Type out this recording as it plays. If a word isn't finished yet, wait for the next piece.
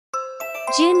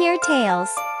Junior Tales.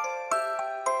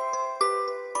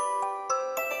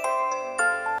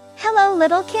 Hello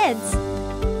little kids!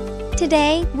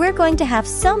 Today, we're going to have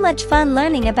so much fun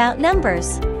learning about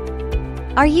numbers.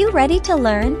 Are you ready to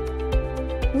learn?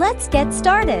 Let's get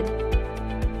started.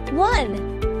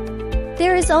 1.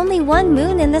 There is only one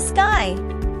moon in the sky.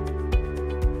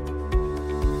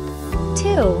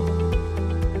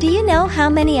 2. Do you know how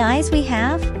many eyes we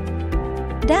have?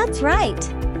 That's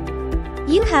right.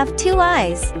 You have 2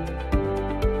 eyes.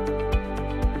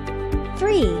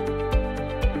 3.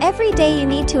 Every day you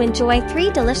need to enjoy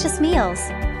 3 delicious meals.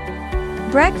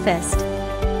 Breakfast,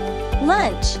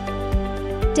 lunch,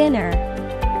 dinner.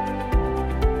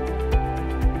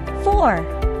 4.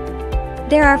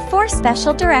 There are 4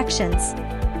 special directions: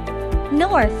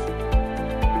 north,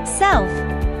 south,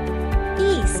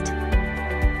 east,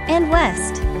 and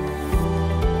west.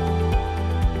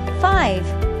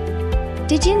 5.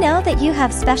 Did you know that you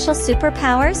have special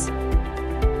superpowers?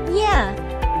 Yeah,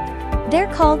 they're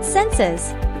called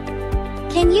senses.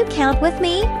 Can you count with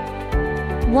me?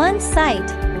 1 sight,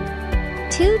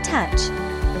 2 touch,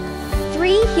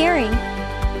 3 hearing,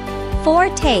 4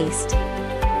 taste,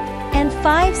 and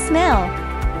 5 smell.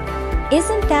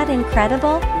 Isn't that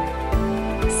incredible?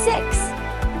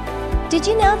 6. Did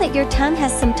you know that your tongue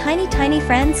has some tiny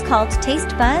friends called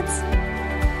taste buds?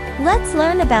 Let's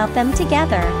learn about them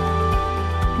together.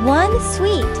 1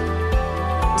 sweet,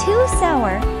 2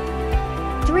 sour,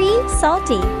 3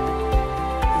 salty,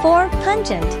 4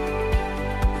 pungent,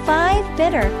 5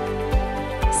 bitter,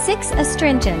 6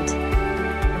 astringent.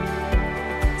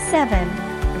 7.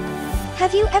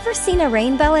 Have you ever seen a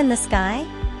rainbow in the sky?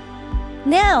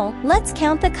 Now, let's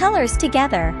count the colors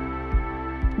together.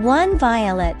 1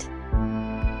 violet,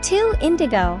 2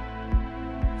 indigo,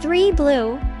 3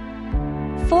 blue,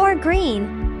 4 green,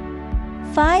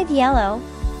 5 yellow,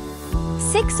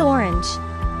 6 orange,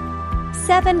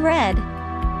 7 red.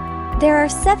 There are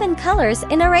 7 colors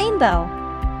in a rainbow.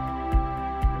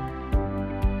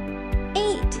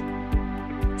 8.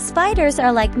 Spiders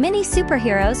are like mini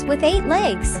superheroes with 8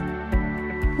 legs.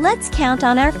 Let's count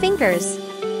on our fingers.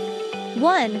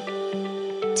 1,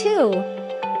 2,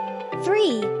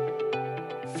 3,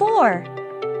 4,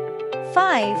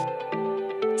 5,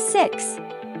 6,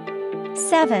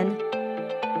 7,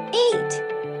 8.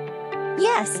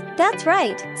 Yes, that's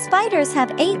right, spiders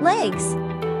have 8 legs.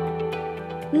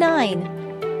 9.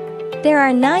 There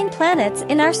are 9 planets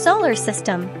in our solar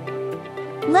system.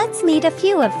 Let's meet a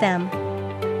few of them: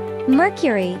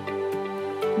 Mercury,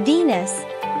 Venus,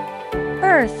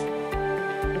 Earth,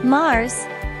 Mars,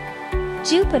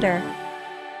 Jupiter,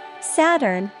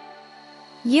 Saturn,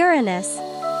 Uranus,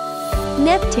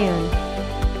 Neptune,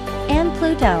 and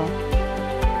Pluto.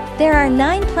 There are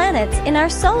 9 planets in our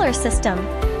solar system.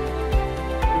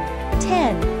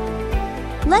 10.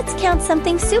 Let's count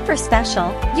something super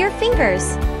special: your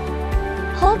fingers.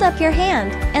 Hold up your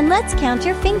hand and let's count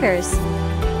your fingers.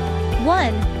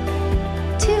 1,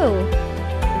 2,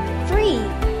 3,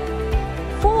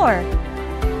 4,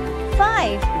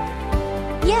 5.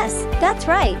 Yes, that's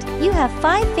right, you have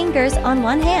 5 fingers on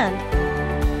one hand.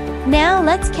 Now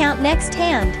let's count next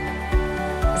hand.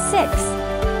 6,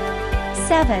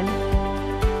 7,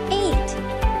 8,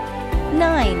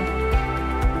 9,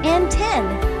 and 10.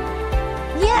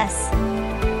 Yes,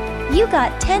 you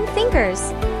got 10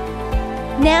 fingers.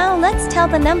 Now let's tell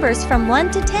the numbers from 1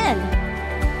 to 10.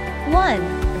 1,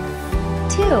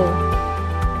 2,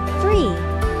 3,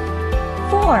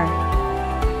 4,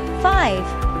 5,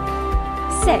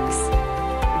 6,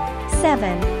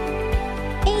 7,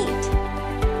 8,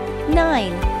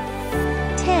 9,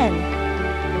 10.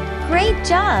 Great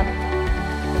job!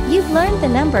 You've learned the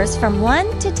numbers from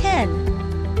 1 to 10.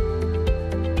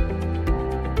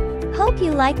 Hope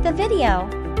you liked the video.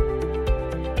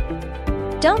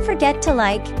 Don't forget to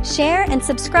like, share, and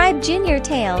subscribe Junior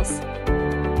Tales.